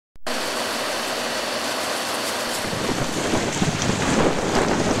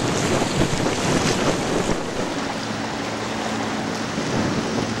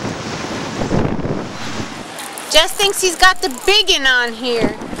Jess thinks he's got the biggin on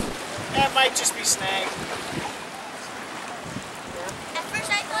here. That might just be snag. At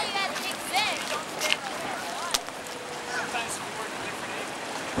first I thought you had a big fish.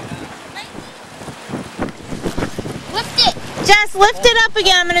 Lift it! Jess, lift it up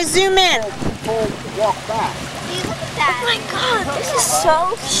again. I'm going to zoom in. Walk back. Dude, look at that. Oh my god, this is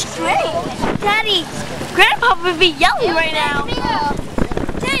so strange. Daddy, Grandpa would be yelling right now.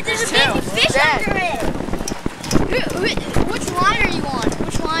 Daddy, there's a baby fish under it. Which line are you on?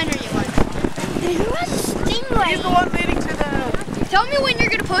 Which line are you on? Who has a stingray? He's the one leading to the... Tell me when you're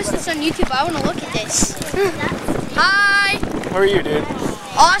going to post this on YouTube. I want to look at this. Hi! Where are you, dude?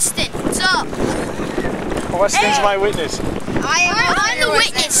 Austin, what's up? Austin's my witness. I'm the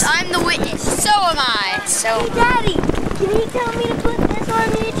witness. I'm the witness. So am I. Hey Daddy, can you tell me to put this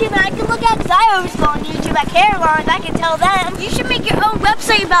on YouTube and I can look at it? Because I always go on YouTube at Caroline's. I can tell them. You should make your own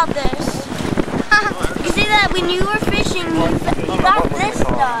website about this. You see that when you were fishing, you got this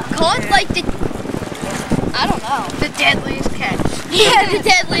stuff. Called like the... I don't know. The deadliest catch. Yeah, the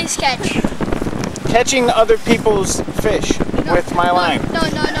deadliest catch. Catching other people's fish with my line. No,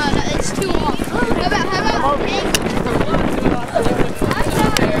 it's too long. How about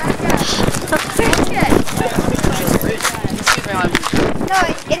No,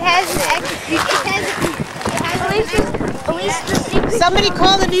 it has at least the secret. Somebody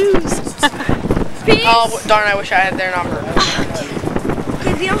call the news. Oh, darn, I wish I had their number.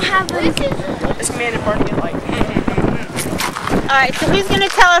 If you don't have them. This man in Barnegat like... Alright, so who's going to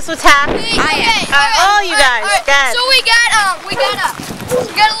tell us what's happening? All you guys. So we got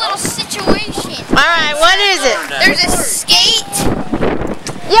a little situation. Alright, what is it? There's a skate.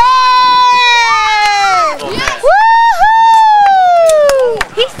 Yay! Yes. Woohoo!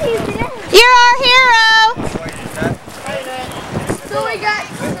 He saved it out. You're our hero! So we got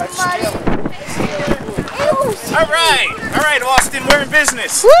somebody. Alright, Austin, we're in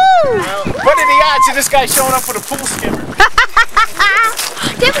business. Woo! What are the odds of this guy showing up with a pool skimmer?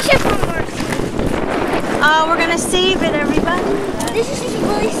 Oh, we're gonna save it, everybody. This is just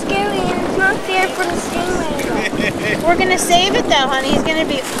really scary and it's not fair for the stingray. We're gonna save it though, honey. He's gonna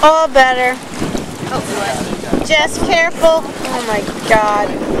be all better. Just careful. Oh my God.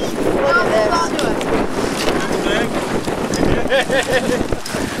 Look at this.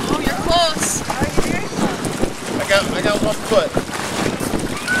 Oh, you're close. I got 1 foot.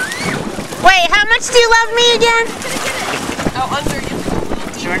 Wait, how much do you love me again? Oh, under you.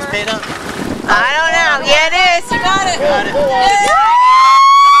 Insurance paid up? I don't know. Yeah, it is. You got it. Got it.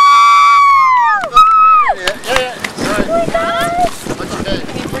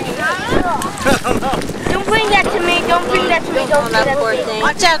 Don't bring that to me. Don't bring that to me. Don't bring that to me.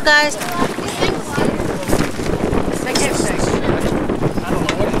 Watch out, guys.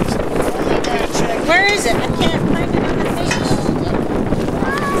 Where is it? I can't find it on the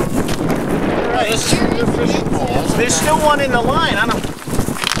fish. There's still one in the line. I don't...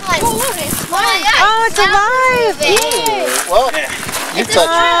 Oh, it's alive. Well, you touched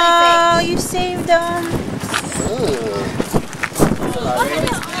Oh, you saved them.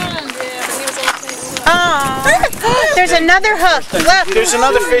 Oh, there's another hook. Look. There's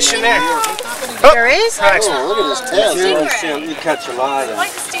another fish in there. There is? it. Oh, look at his tail. You catch a lot of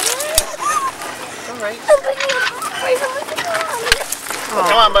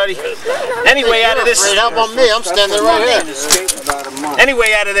Come on, buddy. Anyway, out of this... Great help on me. I'm standing right here.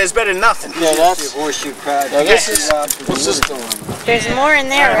 Anyway, out of there's better than nothing. Yeah, that's... horseshoe crab. Yeah, this is... What's this doing? There's more in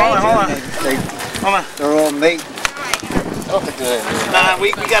there, right? Hold on. They're all mate. I don't think there's anything. Nah,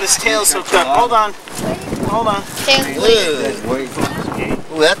 we got his tail hooked up. Hold on.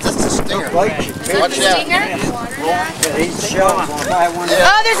 Ooh, that's a stinger. Watch out.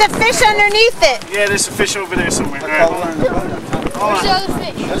 Oh, there's a fish underneath it. Yeah, there's a fish over there somewhere. All right, hold on.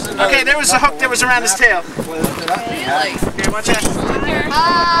 Okay, there was a hook that was around his tail. Okay, watch out.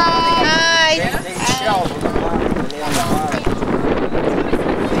 Hi.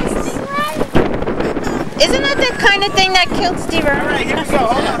 Isn't that the kind of thing that killed Steve Irwin? All right, here we go.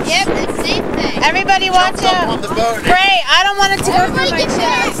 Hold on. Yep, the same thing. Everybody watch out. Great, I don't want it to go through my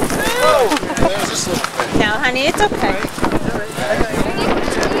chest. No, honey, it's okay.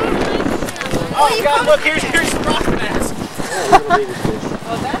 Oh, God, look, here's the rock mask.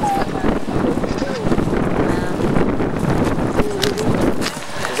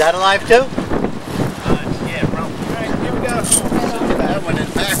 Is that alive too? Yeah, bro. All right, here we go. That went in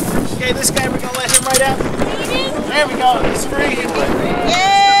backwards. Okay, this guy, we're going to let him right out. There we go. He's free. Yay!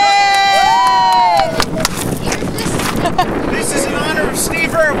 This is in honor of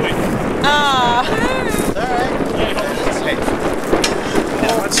Steve Irwin. Aw. Okay.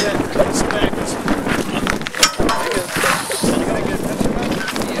 Now, what's that? It's backwards.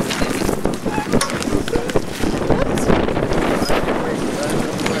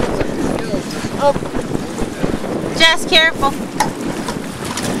 careful.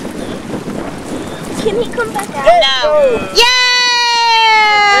 Can he come back out? No. Yeah!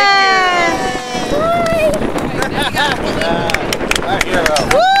 Our hero.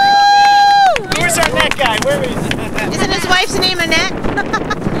 Woo! Where's our net guy? Where is he? Isn't his wife's name Annette? Hold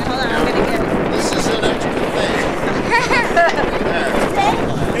on, I'm gonna get it. This is an extra thing.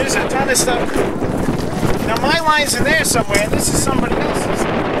 There's a ton of stuff. Now my line's in there somewhere. This is somebody else's. Is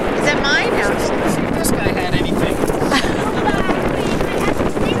that mine? No. Let's see if this guy had anything.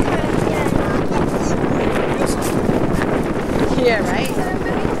 Yeah, right?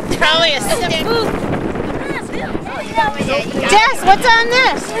 Probably a stick. Jess, what's on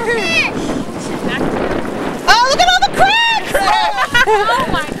this? Oh, look at all the crabs! Oh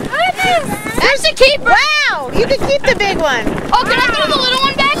my goodness! There's the keeper. Wow, you can keep the big one. Oh, can I throw the little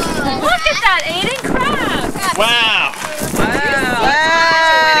one back? Look at that, Aiden crab! Wow.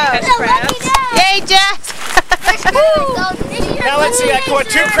 Wow. Yay, Jess! Now let's see. I caught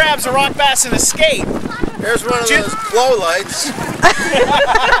 2 crabs, a rock bass, and a skate. Here's one of those glow lights.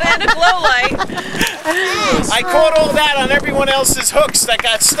 And a glow light. I caught all that on everyone else's hooks that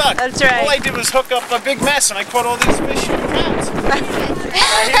got stuck. That's right. All I did was hook up a big mess, and I caught all these fish and crabs.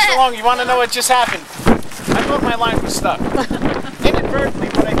 Here's the long. You want to know what just happened? I thought my line was stuck. Inadvertently,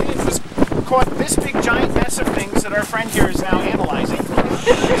 what I did was caught this big giant mess of things that our friend here is now analyzing.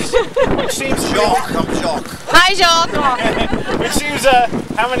 Which seems Jacques, I'm Jacques. Hi, Jacques. which seems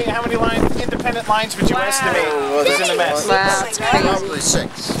how many independent lines would you estimate is in the mess? Wow, it's crazy. Probably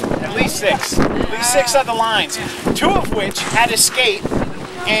 6. At least 6. At least 6 other lines. 2 of which had a skate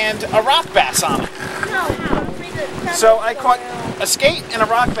and a rock bass on it. So I caught a skate and a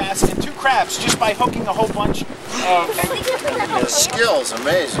rock bass and 2 crabs just by hooking a whole bunch of... The skill's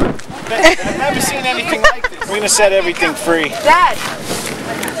amazing. I've never seen anything like this. We're going to set everything free. Dad.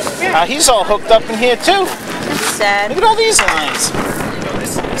 He's all hooked up in here too. That's sad. Look at all these lines.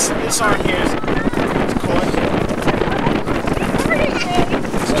 This arm here is caught.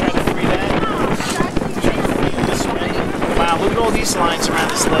 Let's try to free that. This way. Wow, look at all these lines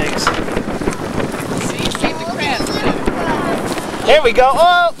around his legs. Here we go.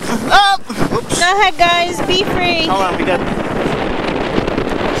 Oh! Oh! Go ahead, guys. Be free. Hold on, we got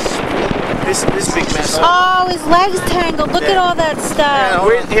this big mess. Oh, his leg's tangled. Look at all that stuff.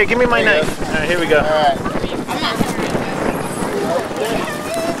 Here, give me my knife. All right, here we go. Alright.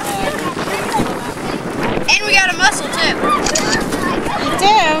 And we got a mussel too. You do?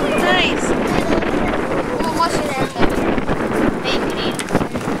 Nice.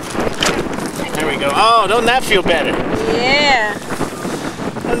 There we go. Oh, don't that feel better? Yeah.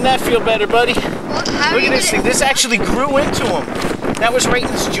 Doesn't that feel better, buddy? Look at this thing. This actually grew into him. That was right in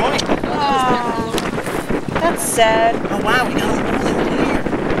his joint. Oh, that's sad. Oh, wow. We got him all in here.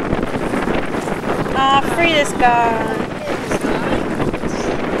 Oh, free this guy.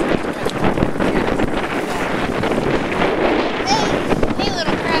 Hey,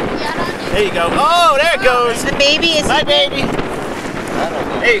 little crab, you got on you. There you go. Oh, there it goes. The baby is. Bye, baby.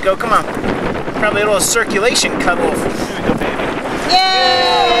 There you go. Come on. Probably a little circulation cut off. There we go, baby. Yay!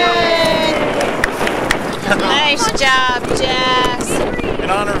 Nice job, Jess. In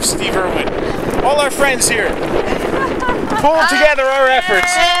honor of Steve Irwin. All our friends here. Pull together our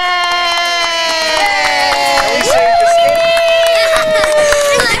efforts. Yay! We saved the skate.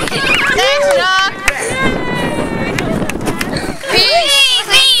 Thanks, Doc. Peace!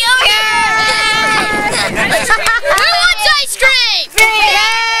 Me, over here! Who wants ice cream?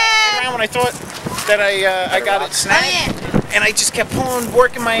 Around when I thought that I got it snagged. And I just kept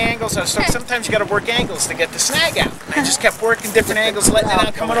working my angles. So sometimes you got to work angles to get the snag out. And I just kept working different angles, letting it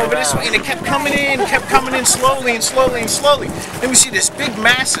out, coming over this way, and it kept coming in slowly and slowly and slowly. Then we see this big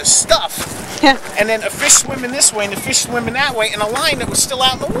mass of stuff, and then a fish swimming this way and a fish swimming that way, and a line that was still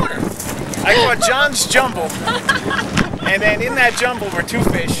out in the water. I caught John's jumble, and then in that jumble were 2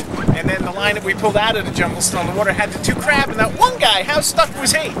 fish, and then the line that we pulled out of the jumble still in the water had the 2 crab, and that one guy, how stuck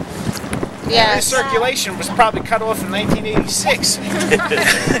was he? Yeah. His circulation was probably cut off in 1986.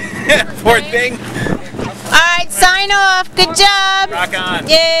 Poor thing. Alright, sign off. Good job. Rock on.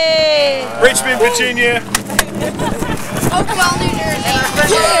 Yay. Richmond, Virginia. Hopewell, New Jersey.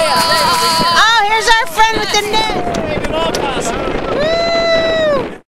 Oh, here's our friend with the net. Made it all possible.